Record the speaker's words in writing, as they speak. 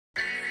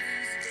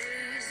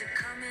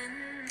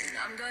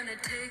I'm gonna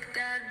take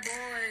that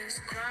boy's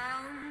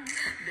crown.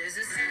 There's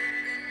a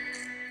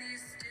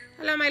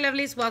Hello my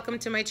lovelies, welcome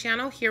to my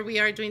channel. Here we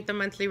are doing the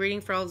monthly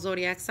reading for all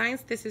zodiac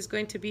signs. This is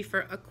going to be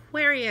for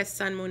Aquarius,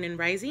 Sun, Moon, and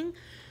Rising.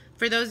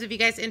 For those of you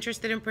guys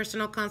interested in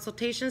personal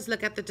consultations,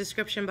 look at the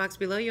description box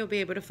below. You'll be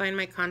able to find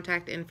my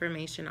contact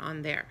information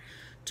on there.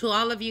 To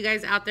all of you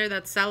guys out there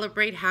that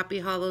celebrate, Happy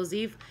Hallows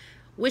Eve.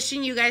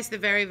 Wishing you guys the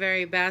very,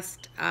 very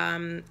best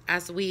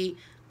as we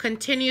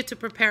continue to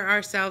prepare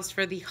ourselves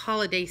for the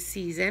holiday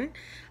season.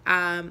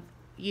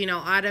 You know,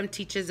 autumn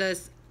teaches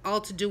us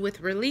all to do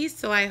with release,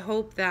 so I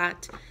hope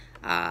that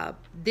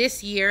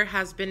this year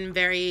has been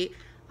very,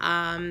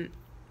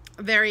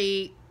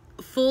 very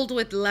filled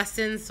with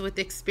lessons, with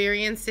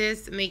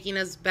experiences, making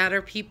us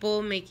better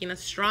people, making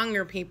us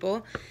stronger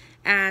people,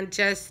 and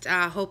just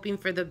hoping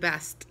for the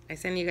best. I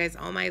send you guys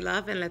all my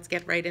love, and let's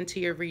get right into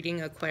your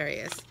reading,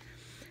 Aquarius.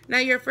 Now,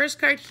 your first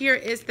card here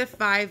is the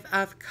Five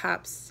of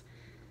Cups,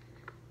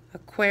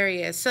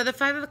 Aquarius. So the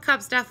Five of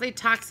Cups definitely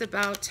talks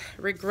about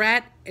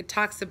regret. It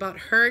talks about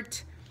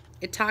hurt.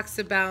 It talks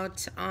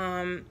about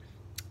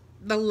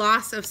the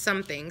loss of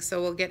something.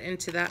 So we'll get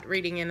into that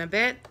reading in a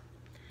bit.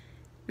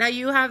 Now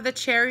you have the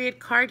Chariot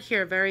card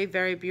here. Very,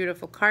 very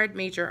beautiful card.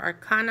 Major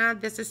Arcana.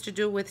 This is to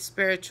do with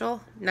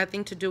spiritual,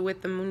 nothing to do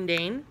with the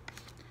mundane.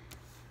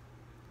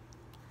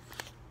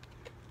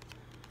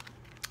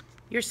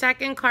 Your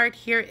second card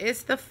here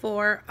is the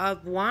Four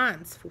of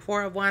Wands.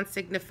 Four of Wands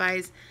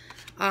signifies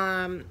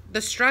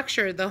the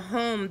structure, the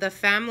home, the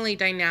family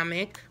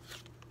dynamic.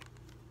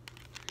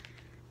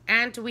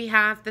 And we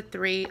have the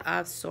Three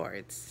of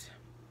Swords.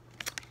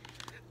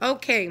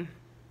 Okay.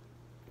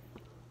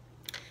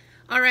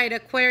 All right,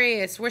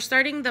 Aquarius. We're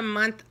starting the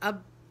month a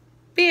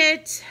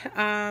bit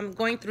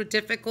going through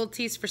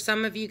difficulties. For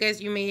some of you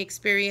guys, you may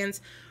experience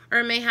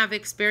or may have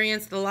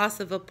experienced the loss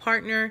of a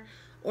partner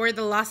or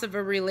the loss of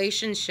a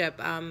relationship.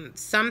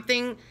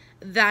 Something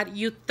that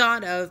you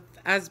thought of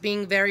as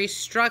being very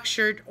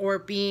structured or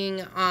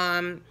being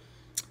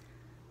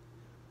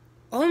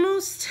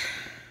almost...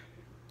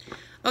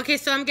 Okay,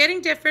 so I'm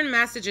getting different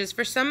messages.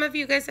 For some of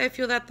you guys, I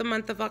feel that the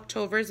month of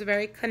October is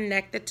very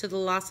connected to the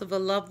loss of a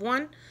loved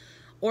one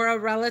or a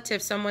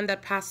relative, someone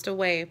that passed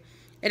away.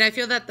 And I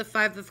feel that the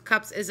Five of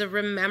Cups is a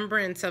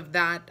remembrance of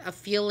that, a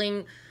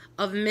feeling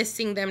of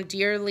missing them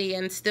dearly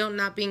and still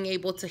not being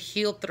able to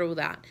heal through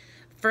that.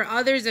 For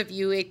others of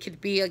you, it could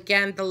be,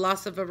 again, the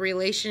loss of a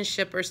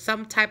relationship or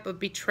some type of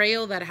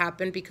betrayal that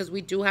happened, because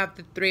we do have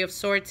the Three of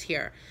Swords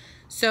here.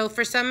 So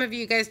for some of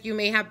you guys, you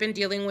may have been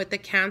dealing with a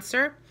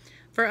Cancer.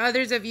 For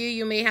others of you,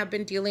 you may have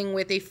been dealing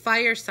with a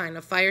fire sign.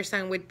 A fire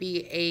sign would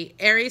be a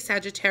Aries,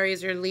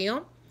 Sagittarius, or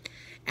Leo.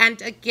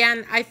 And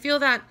again, I feel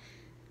that,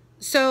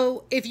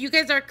 so if you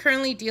guys are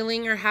currently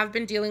dealing or have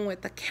been dealing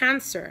with a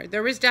Cancer,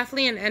 there was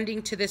definitely an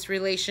ending to this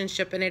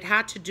relationship, and it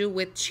had to do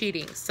with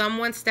cheating.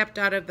 Someone stepped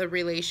out of the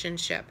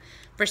relationship.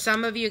 For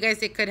some of you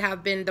guys, it could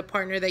have been the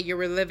partner that you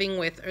were living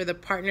with or the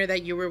partner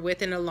that you were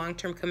with in a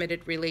long-term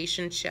committed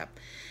relationship.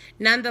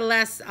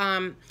 Nonetheless,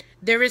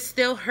 there is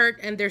still hurt,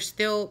 and there's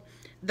still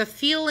the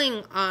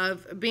feeling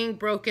of being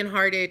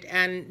brokenhearted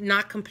and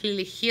not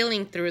completely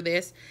healing through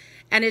this.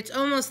 And it's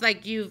almost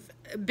like you've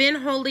been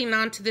holding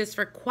on to this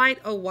for quite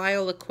a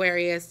while,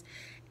 Aquarius,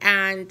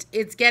 and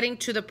it's getting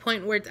to the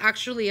point where it's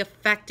actually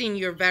affecting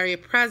your very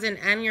present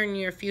and your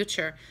near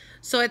future.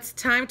 So it's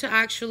time to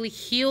actually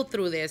heal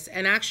through this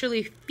and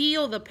actually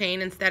feel the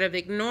pain instead of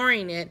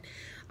ignoring it.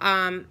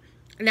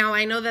 Now,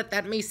 I know that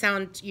that may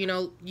sound, you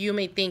know, you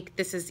may think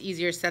this is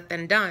easier said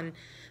than done,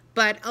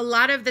 but a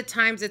lot of the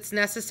times it's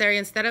necessary,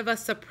 instead of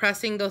us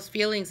suppressing those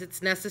feelings,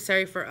 it's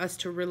necessary for us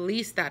to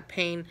release that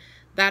pain,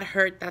 that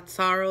hurt, that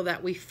sorrow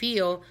that we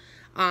feel.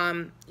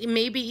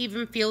 Maybe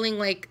even feeling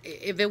like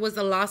if it was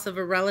the loss of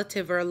a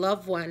relative or a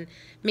loved one,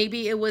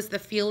 maybe it was the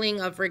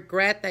feeling of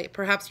regret that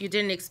perhaps you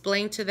didn't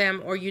explain to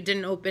them, or you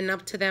didn't open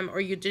up to them,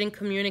 or you didn't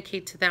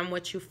communicate to them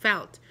what you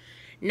felt.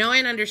 Know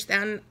and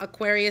understand,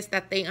 Aquarius,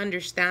 that they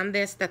understand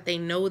this, that they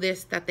know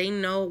this, that they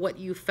know what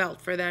you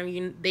felt for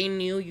them. They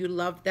knew you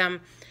loved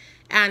them.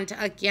 And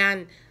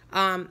again,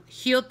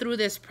 heal through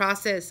this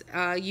process.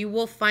 You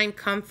will find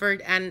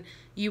comfort, and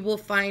you will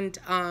find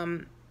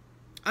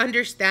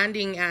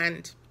understanding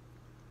and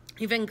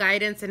even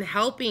guidance and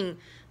helping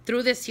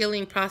through this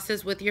healing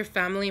process with your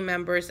family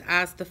members,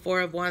 as the Four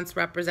of Wands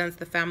represents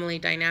the family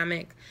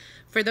dynamic.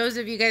 For those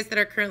of you guys that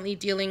are currently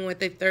dealing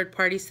with a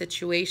third-party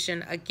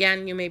situation,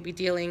 again, you may be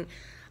dealing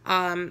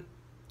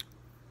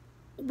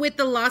with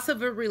the loss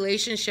of a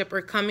relationship,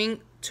 or coming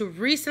to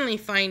recently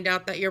find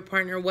out that your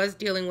partner was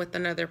dealing with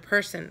another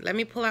person. Let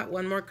me pull out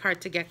one more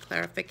card to get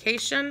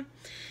clarification.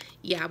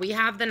 Yeah, we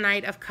have the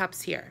Knight of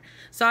Cups here.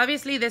 So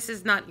obviously this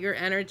is not your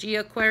energy,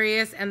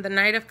 Aquarius, and the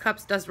Knight of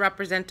Cups does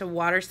represent a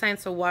water sign.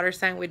 So water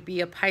sign would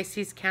be a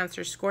Pisces,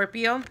 Cancer,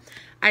 Scorpio.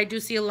 I do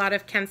see a lot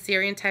of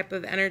Cancerian type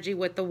of energy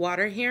with the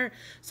water here.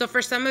 So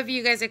for some of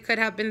you guys, it could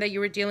have been that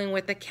you were dealing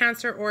with a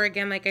Cancer, or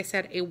again, like I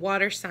said, a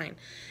water sign.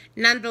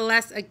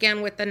 Nonetheless,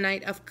 again, with the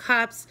Knight of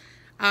Cups,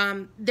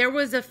 there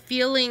was a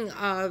feeling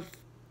of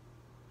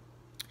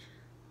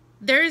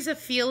there is a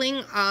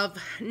feeling of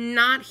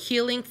not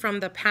healing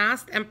from the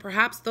past, and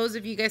perhaps those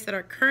of you guys that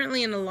are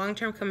currently in a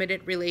long-term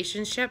committed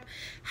relationship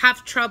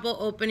have trouble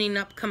opening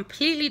up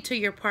completely to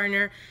your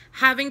partner,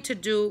 having to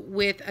do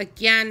with,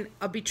 again,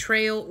 a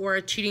betrayal or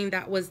a cheating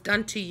that was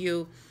done to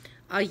you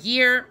a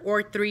year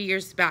or 3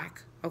 years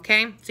back,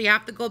 okay? So you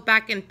have to go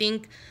back and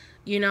think,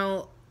 you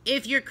know,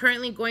 if you're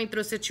currently going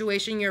through a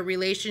situation, your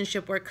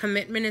relationship where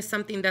commitment is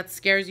something that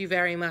scares you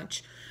very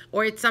much,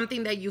 or it's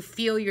something that you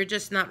feel you're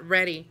just not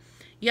ready.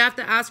 You have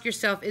to ask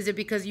yourself, is it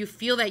because you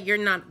feel that you're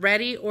not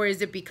ready, or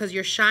is it because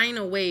you're shying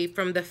away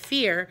from the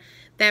fear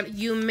that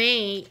you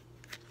may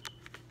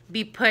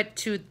be put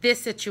to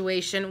this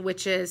situation,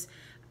 which is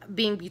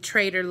being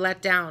betrayed or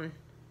let down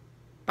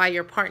by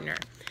your partner?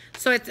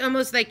 So it's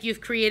almost like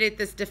you've created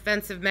this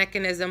defensive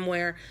mechanism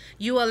where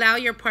you allow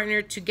your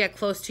partner to get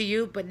close to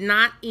you, but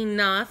not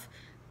enough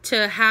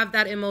to have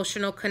that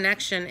emotional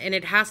connection. And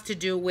it has to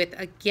do with,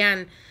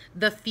 again,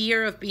 the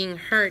fear of being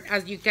hurt.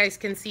 As you guys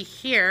can see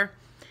here,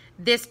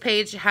 this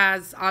page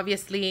has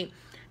obviously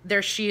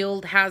their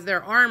shield, has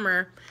their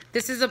armor.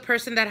 This is a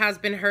person that has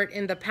been hurt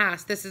in the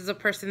past. This is a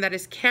person that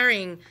is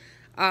carrying,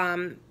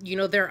 you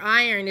know, their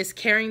iron, is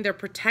carrying their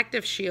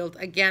protective shield.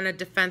 Again, a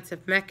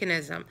defensive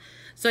mechanism.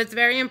 So it's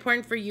very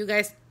important for you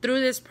guys through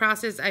this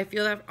process. I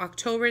feel that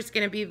October is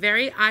going to be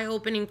very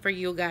eye-opening for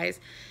you guys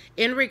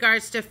in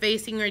regards to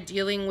facing or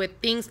dealing with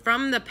things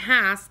from the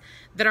past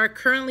that are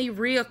currently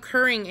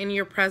reoccurring in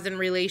your present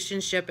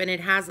relationship. And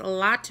it has a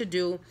lot to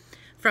do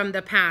from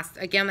the past.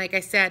 Again, like I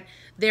said,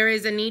 there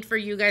is a need for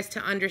you guys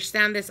to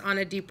understand this on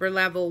a deeper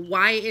level.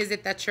 Why is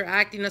it that you're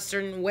acting a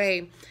certain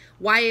way?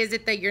 Why is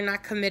it that you're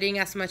not committing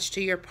as much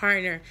to your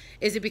partner?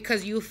 Is it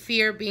because you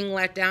fear being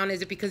let down?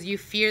 Is it because you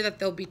fear that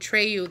they'll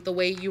betray you the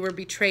way you were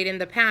betrayed in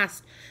the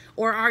past?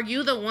 Or are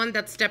you the one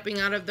that's stepping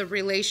out of the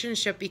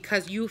relationship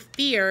because you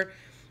fear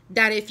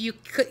that if you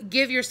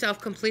give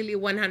yourself completely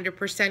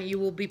 100%, you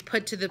will be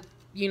put to the,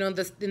 you know,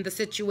 in the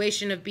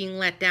situation of being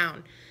let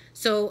down?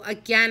 So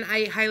again,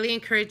 I highly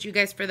encourage you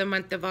guys for the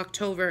month of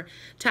October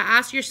to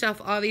ask yourself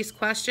all these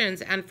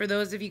questions. And for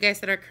those of you guys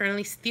that are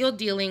currently still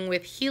dealing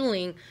with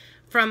healing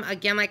from,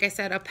 again, like I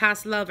said, a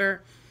past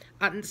lover,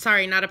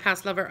 sorry, not a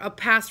past lover, a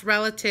past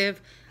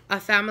relative, a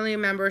family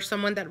member,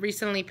 someone that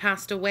recently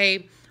passed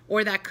away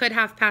or that could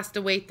have passed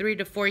away 3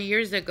 to 4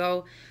 years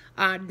ago,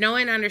 know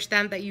and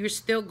understand that you're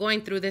still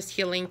going through this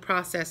healing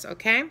process,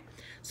 okay?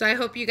 So I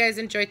hope you guys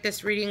enjoyed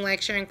this reading. Like,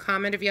 share, and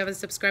comment. If you haven't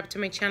subscribed to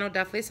my channel,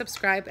 definitely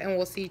subscribe, and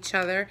we'll see each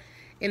other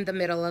in the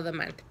middle of the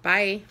month.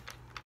 Bye.